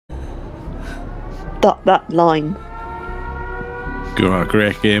that line.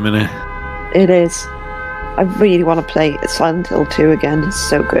 Great game, innit? It is. I really want to play Silent Hill 2 again. It's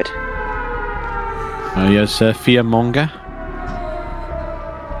so good. Yes, Fearmonger.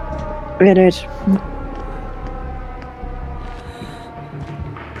 It is.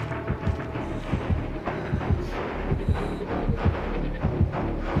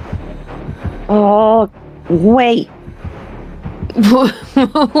 Oh, wait. Who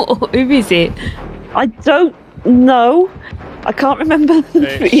is it? I don't know. I can't remember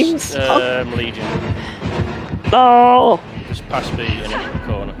the theme song. Legion. Oh. Just past me in the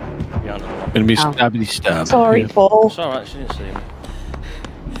corner. Behind the wall. Gonna be stabby stab. Sorry, Paul. It's alright, she didn't see me.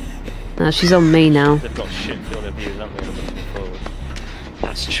 No, she's on me now. They've got shit field of views, haven't they? Looking forward.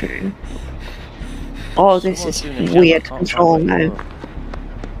 That's true. Oh, this is weird control now.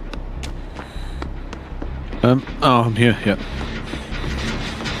 Oh, I'm here, yeah.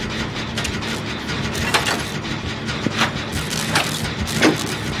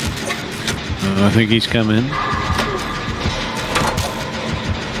 I think he's coming.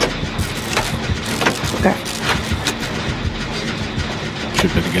 Okay.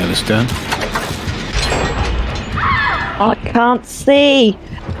 Should be able to get this done. I can't see.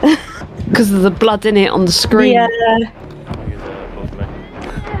 Because of the blood in it on the screen. Yeah. He's above me.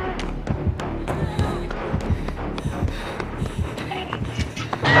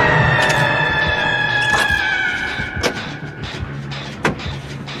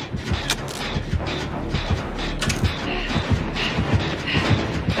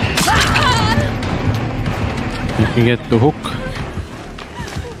 You can get the hook.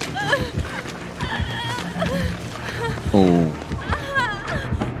 Oh.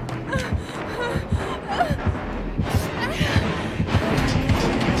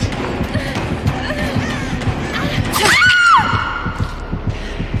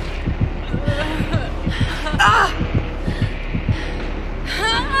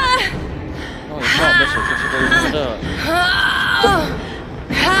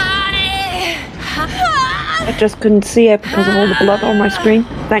 I just couldn't see it because of all the blood on my screen.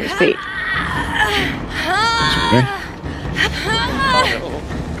 Thanks, Pete. Okay.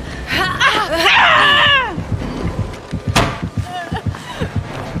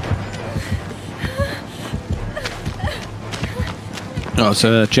 Oh, it's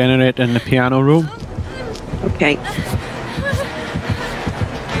a generator in the piano room. Okay.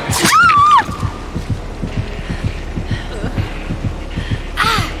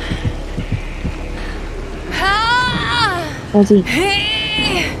 Ozzy.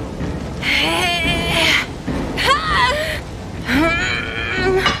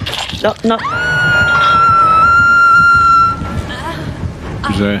 No, no.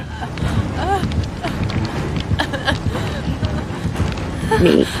 Who's there?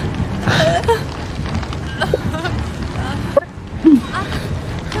 Me.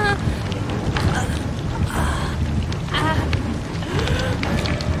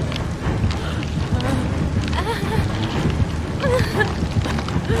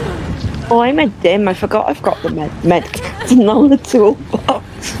 Oh, I'm a dim. I forgot I've got the med kit and on the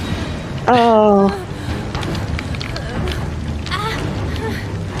toolbox. Oh.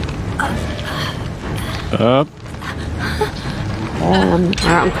 Up. Alright,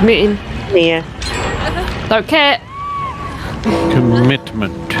 I'm committing. Yeah. Don't care.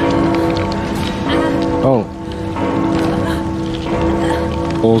 Commitment. Oh.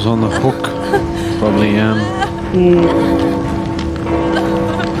 Balls on the hook. Probably,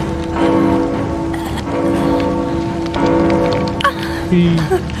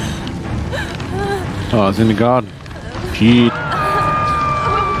 Oh, it's in the garden. Shit. I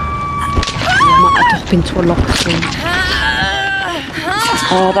might have to hop into a locker room.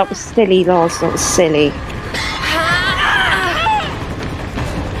 Oh, that was silly, Lars. That was silly.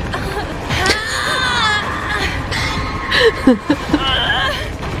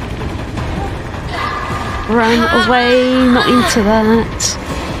 Run away, not into that.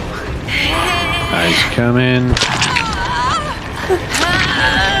 He's coming.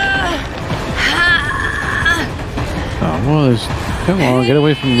 Oh, what is... Come on, get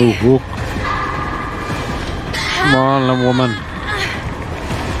away from the hook. Come on, little woman.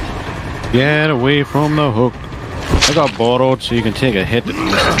 Get away from the hook. I got borrowed so you can take a hit.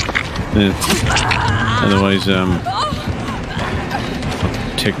 Otherwise, I'll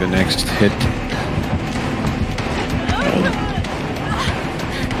take the next hit.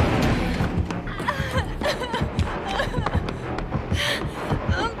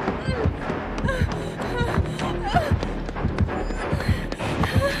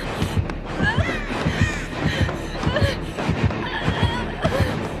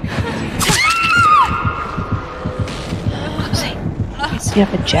 Where's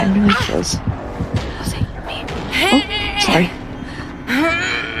the other generators? Oh, sorry.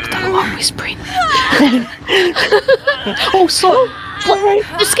 I don't know why I'm whispering. Oh, sorry. Sorry.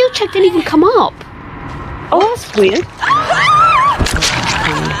 The skill check didn't even come up. Oh, that's weird.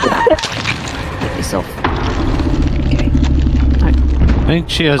 Get this off. I think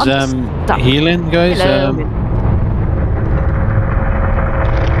she has healing, guys.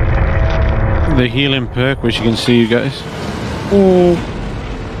 The healing perk, which you can see, you guys.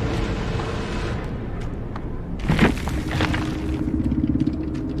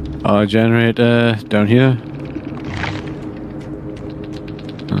 Our generator down here.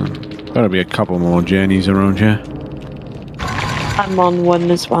 Gotta be a couple more journeys around here. I'm on one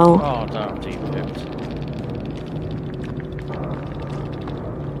as well. Oh, damn, deep pit.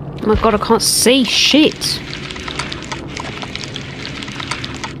 Oh my god, I can't see shit.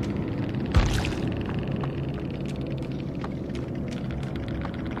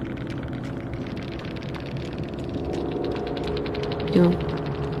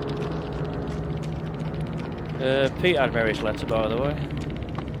 Pete had Mary's letter, by the way.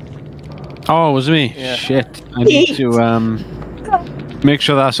 Oh, it was me? Yeah. Shit. I need to make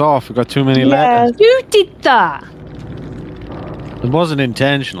sure that's off. We've got too many letters. You did that! It wasn't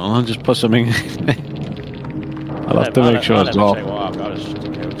intentional. I just put something. I'll have to make sure it's off.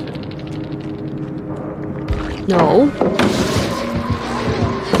 No.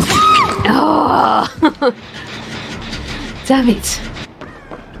 Oh. Damn it.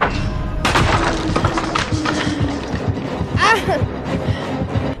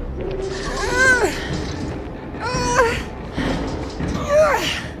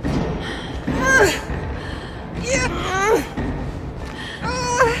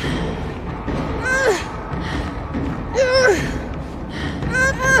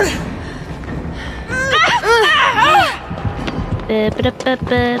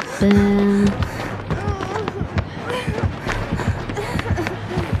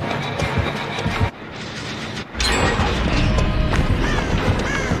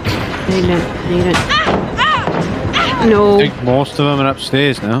 No. I think most of them are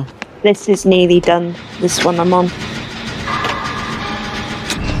upstairs now. This is nearly done. This one I'm on.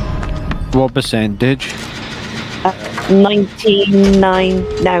 What percentage?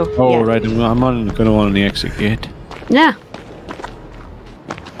 99 now. Oh, yeah. right. I'm on going to on the exit gate. Yeah.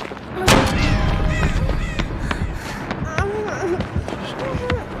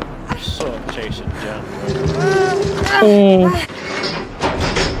 Sort of chasing Jan.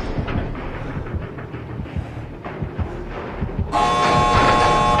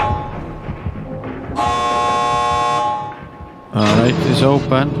 Alright, it's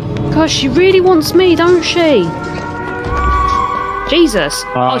open. Gosh, she really wants me, don't she? Jesus.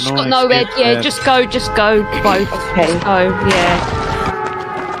 Oh, she's got no head. Yeah, just go both. Okay. Just go,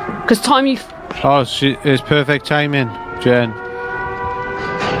 yeah. Because time you... Oh, it's perfect timing, Jen.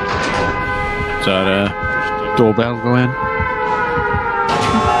 Is that a doorbell going?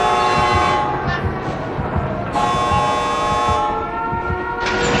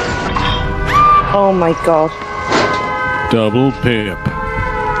 Oh my god. Double pip.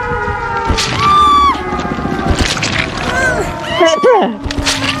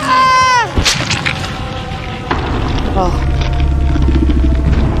 Oh.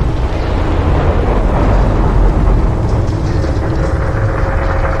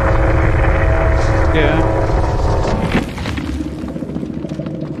 Yeah.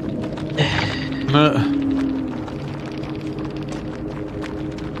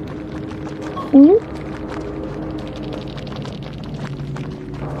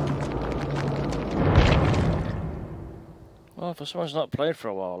 Well, for someone's not played for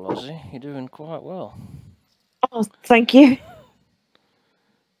a while, Lozzie, you're doing quite well. Oh, thank you.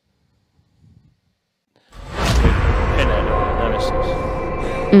 Pinhead or Nemesis.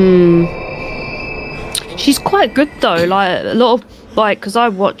 She's quite good though, like a lot of, like, because I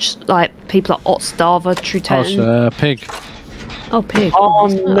watch like people like Otstava, True Oh, it's pig. Oh, pig. Oh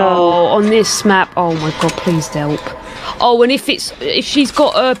no. Oh, on this map. Oh my god, please help. Oh, and if she's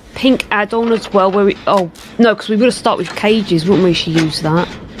got a pink add-on as well, where we, oh no, because we would have started with cages, wouldn't we? She used that.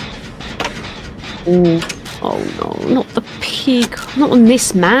 Oh no, not the pig. Not on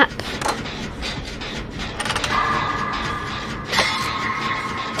this map.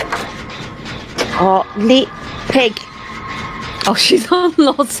 Oh, pig. Oh, she's on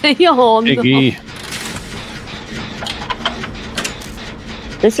Lozzie on. Piggy.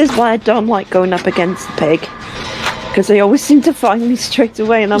 This is why I don't like going up against the pig. Because they always seem to find me straight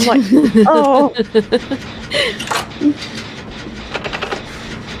away and I'm like, oh.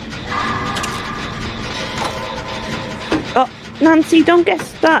 Oh, Nancy, don't get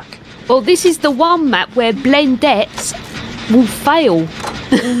stuck. Well, this is the one map where blendettes will fail.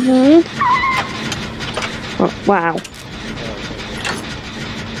 Oh, wow.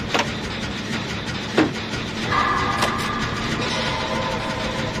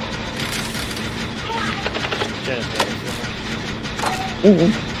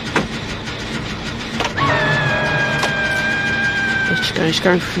 She's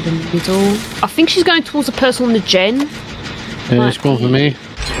going through the middle. I think she's going towards the person on the gen. Yeah, it's going for me.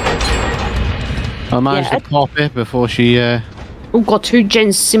 I managed to pop it before she... Oh, got 2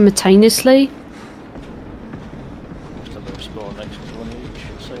 gens simultaneously. Just have a spawn next to one each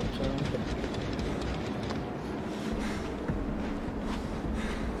at the same time.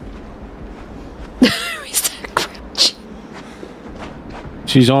 Who is that crouch?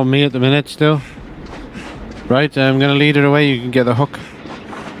 She's on me at the minute still. Right, I'm going to lead her away. You can get the hook.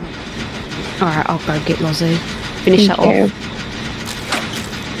 Alright, I'll go get Lozzie. Finish that off.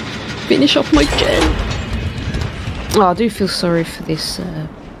 Finish off my gen. Oh, I do feel sorry for this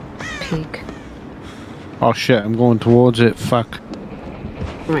pig. Oh shit, I'm going towards it. Fuck.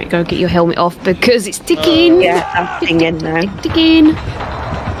 Right, go get your helmet off because it's ticking. Yeah, I'm ticking now. Ticking.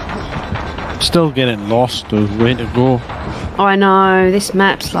 Still getting lost. The way to go. Oh, I know. This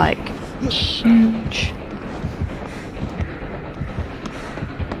map's like huge.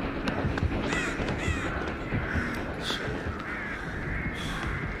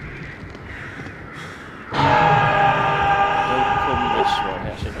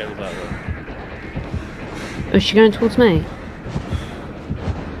 Is she going towards me?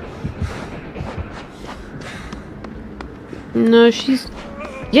 No, she's...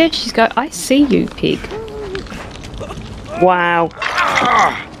 Yeah, she's going... I see you, pig. Wow.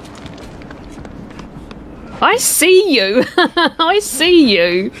 I see you! I see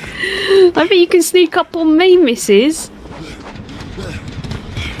you! I bet you can sneak up on me, missus.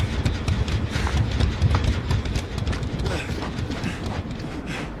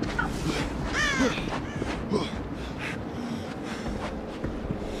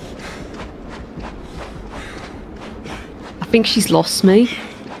 I think she's lost me.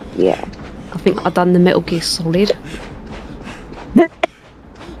 Yeah. I think I've done the Metal Gear Solid.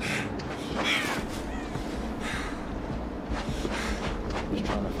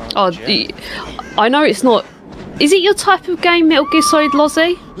 Oh, I know it's not... Is it your type of game, Metal Gear Solid,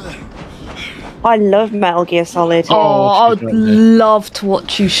 Lozzie? I love Metal Gear Solid. Oh, I'd love to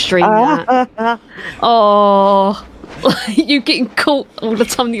watch you stream that. Oh... You getting caught all the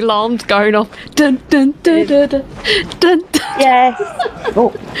time, the alarm's going off. Dun dun dun dun dun dun. Dun. Yes.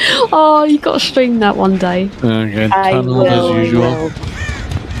 Oh, you got to stream that one day. Okay, I tunnel will, as usual. will.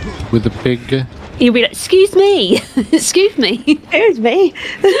 With the pig. He'll be like, "Excuse me, excuse me." Excuse me.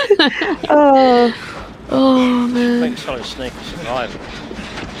 Oh. Oh man. Make Solid Snake a survivor.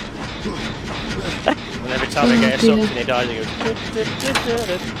 And every time he gets something, he dies. He goes.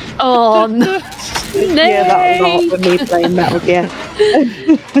 Oh no. Yeah, that was all for me playing Metal Gear.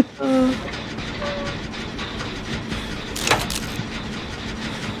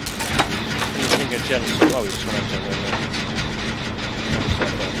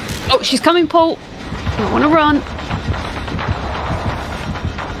 Oh, she's coming, Paul. I don't want to run.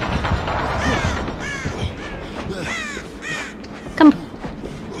 Come.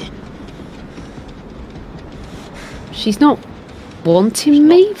 She's not wanting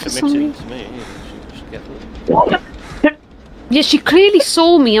me for some reason. Yeah, she clearly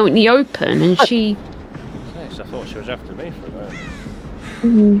saw me out in the open, and she. Yes, I thought she was after me for a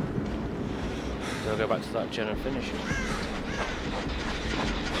moment. So I'll go back to that gen and finish it.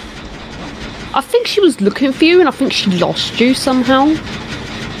 I think she was looking for you, and I think she lost you somehow.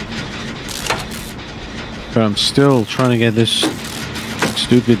 But I'm still trying to get this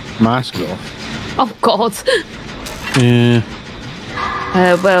stupid mask off. Oh God. Yeah.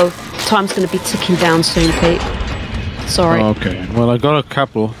 Well, time's going to be ticking down soon, Pete. Sorry. Okay. Well, I got a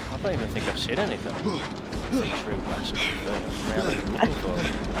couple. I don't even think I've seen anything.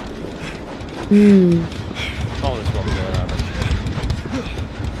 Oh, there's one going on.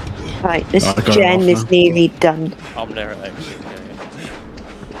 Right, this gen is nearly done. I'm there at exit.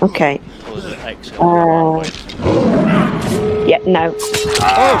 Yeah. Okay. Or is it exit? Yeah, no.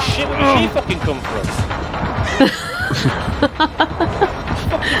 Oh shit, where did she fucking come from?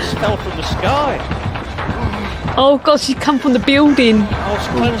 Fucking fell from the sky. Oh God, she come from the building. I was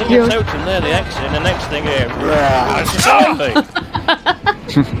cleansing the totem there, the exit, and the next thing here. It's a zombie!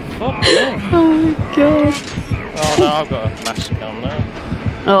 Fuck me. Oh my God. Oh no, I've got a mask on now.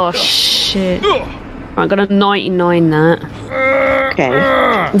 Oh shit. I'm gonna 99 that. Okay.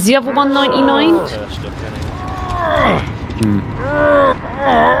 Is the other one 99?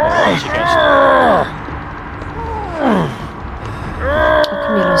 That's against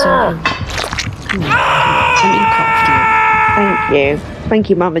Come here, Lozelle. Come here. Let me look after you. Thank you. Thank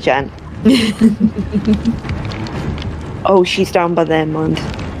you, Mama Jen. Oh, she's down by there, mind.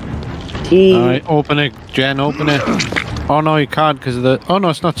 Gee. Alright, open it, Jen, open it. Oh no, you can't because of the... Oh no,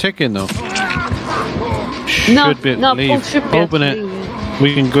 it's not ticking though. No, Should be no, leave. Paul should be able Open to it. leave.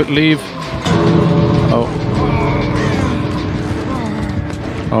 We can go leave. Oh.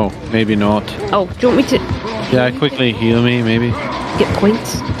 Oh, maybe not. Oh, do you want me to Yeah, quickly heal me, maybe. get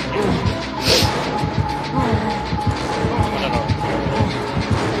points?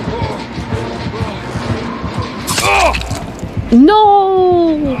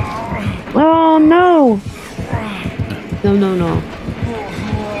 No! Oh, no. No, no, no.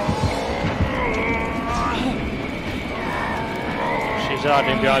 She's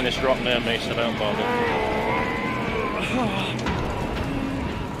hiding behind this rock near me, so don't bother.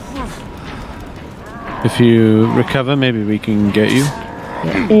 If you recover, maybe we can get you.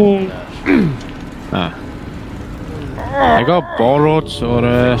 Ah. I got borrowed or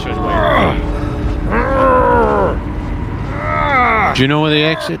do you know where the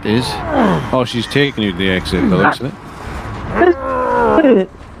exit is? Oh, she's taking you to the exit, by the looks of it.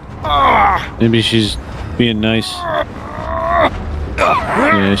 Maybe she's being nice.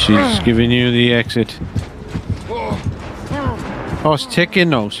 Yeah, she's giving you the exit. Oh, it's ticking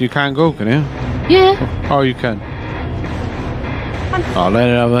now, so you can't go, can you? Yeah. Oh, you can. I'll let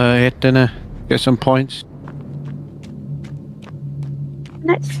her have a hit and get some points.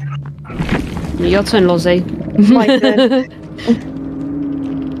 Next. Your turn, Lozzie. My turn.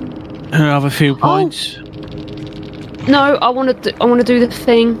 Have a few points. No, I want to do the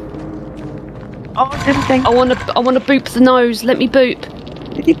thing. Oh, everything. I want to boop the nose. Let me boop.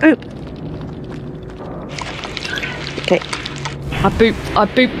 Did you poop? Okay. I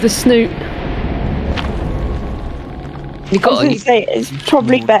boop the snoot. You I was going to say, it's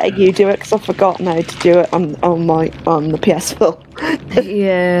probably better you do it because I forgot now to do it on the PS4.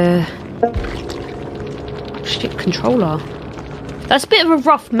 Yeah. Shit, controller. That's a bit of a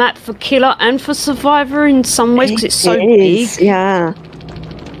rough map for Killer and for Survivor in some ways because it's so big. Yeah.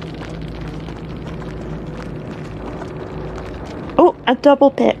 Oh, a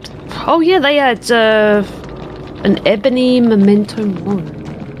double pit. Oh yeah, they had an ebony memento mori.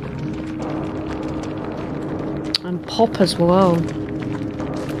 And pop as well.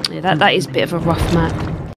 Yeah, that is a bit of a rough map.